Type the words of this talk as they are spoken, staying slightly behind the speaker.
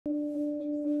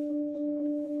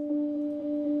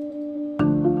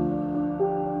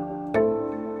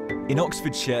In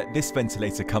Oxfordshire, this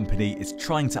ventilator company is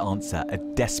trying to answer a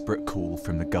desperate call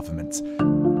from the government.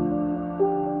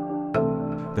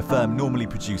 The firm normally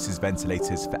produces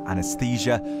ventilators for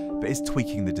anaesthesia, but is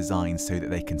tweaking the design so that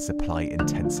they can supply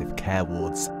intensive care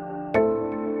wards.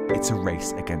 It's a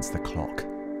race against the clock.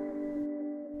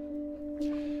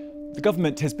 The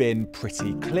government has been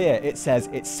pretty clear. It says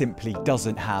it simply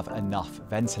doesn't have enough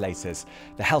ventilators.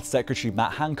 The Health Secretary,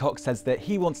 Matt Hancock, says that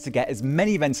he wants to get as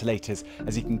many ventilators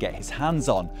as he can get his hands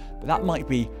on, but that might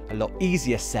be a lot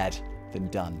easier said than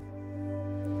done.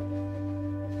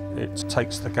 It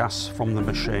takes the gas from the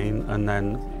machine and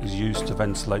then is used to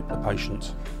ventilate the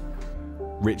patient.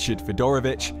 Richard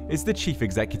Fedorovich is the chief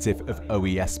executive of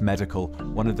OES Medical,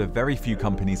 one of the very few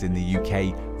companies in the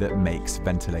UK that makes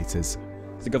ventilators.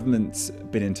 Has the government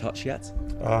been in touch yet?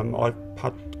 I've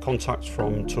had contact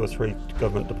from 2 or 3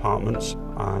 government departments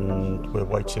and we're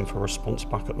waiting for a response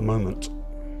back at the moment.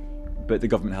 But the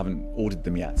government haven't ordered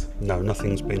them yet? No,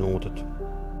 nothing's been ordered.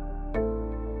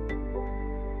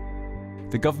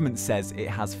 The government says it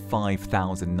has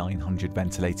 5,900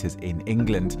 ventilators in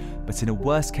England, but in a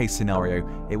worst-case scenario,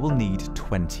 it will need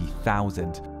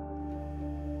 20,000.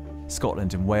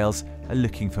 Scotland and Wales are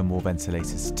looking for more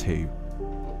ventilators too.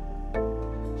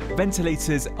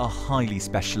 Ventilators are highly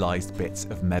specialised bits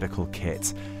of medical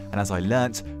kit, and as I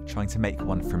learnt, trying to make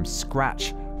one from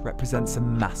scratch represents a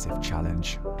massive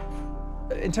challenge.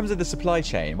 In terms of the supply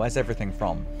chain, where's everything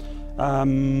from?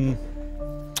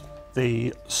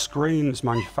 The screen is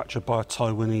manufactured by a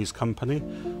Taiwanese company.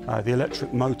 The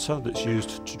electric motor that's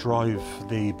used to drive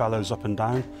the bellows up and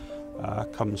down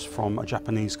comes from a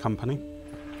Japanese company.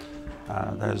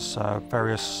 There's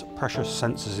various pressure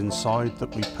sensors inside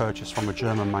that we purchased from a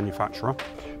German manufacturer.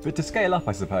 But to scale up,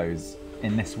 I suppose,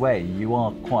 in this way, you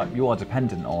are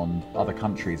dependent on other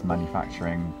countries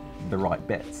manufacturing the right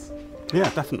bits. Yeah,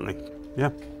 definitely.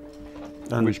 Yeah.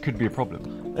 And which could be a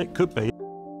problem. It could be.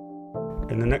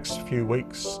 In the next few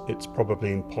weeks, it's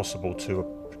probably impossible to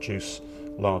produce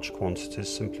large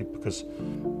quantities simply because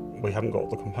we haven't got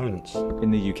the components.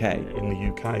 In the UK? In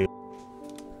the UK.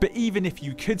 But even if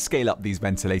you could scale up these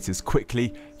ventilators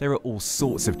quickly, there are all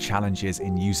sorts of challenges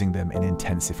in using them in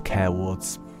intensive care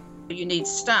wards. You need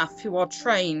staff who are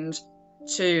trained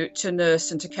to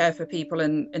nurse and to care for people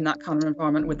in that kind of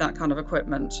environment with that kind of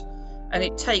equipment. And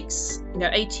it takes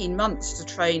 18 months to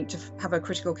train to have a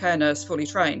critical care nurse fully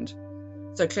trained.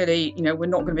 So clearly, we're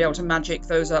not going to be able to magic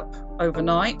those up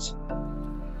overnight.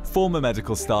 Former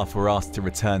medical staff were asked to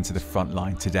return to the front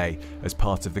line today as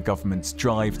part of the government's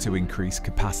drive to increase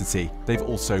capacity. They've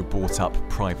also bought up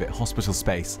private hospital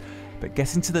space, but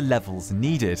getting to the levels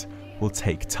needed will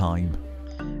take time.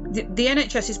 The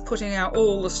NHS is putting out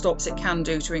all the stops it can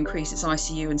do to increase its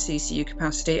ICU and CCU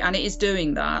capacity, and it is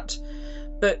doing that.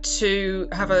 But to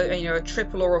have a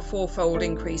triple or a fourfold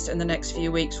increase in the next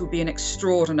few weeks will be an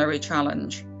extraordinary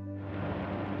challenge.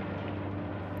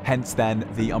 Hence then,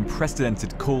 the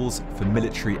unprecedented calls for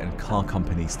military and car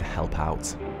companies to help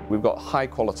out. We've got high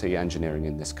quality engineering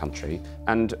in this country,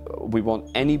 and we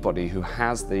want anybody who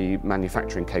has the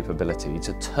manufacturing capability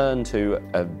to turn to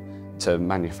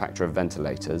manufacture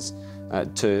ventilators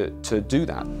to do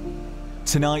that.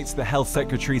 Tonight, the Health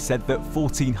Secretary said that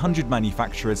 1,400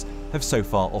 manufacturers have so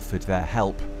far offered their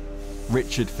help.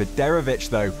 Richard Fedorovich,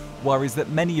 though, worries that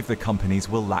many of the companies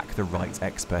will lack the right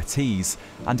expertise,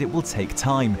 and it will take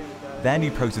time. Their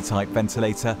new prototype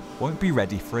ventilator won't be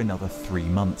ready for another 3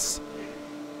 months.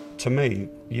 To me,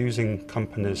 using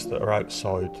companies that are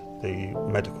outside the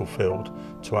medical field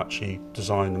to actually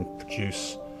design and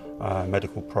produce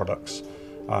medical products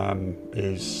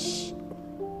is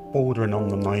bordering on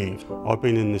the naive. I've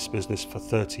been in this business for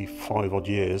 35 odd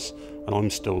years and I'm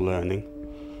still learning.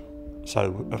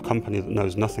 So a company that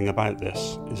knows nothing about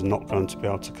this is not going to be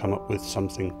able to come up with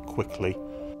something quickly.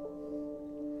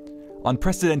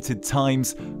 Unprecedented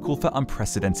times call for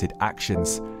unprecedented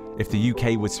actions. If the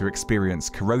UK were to experience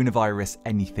coronavirus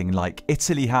anything like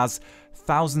Italy has,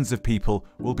 thousands of people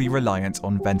will be reliant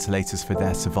on ventilators for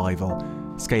their survival.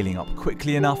 Scaling up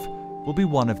quickly enough will be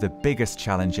one of the biggest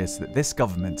challenges that this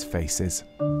government faces.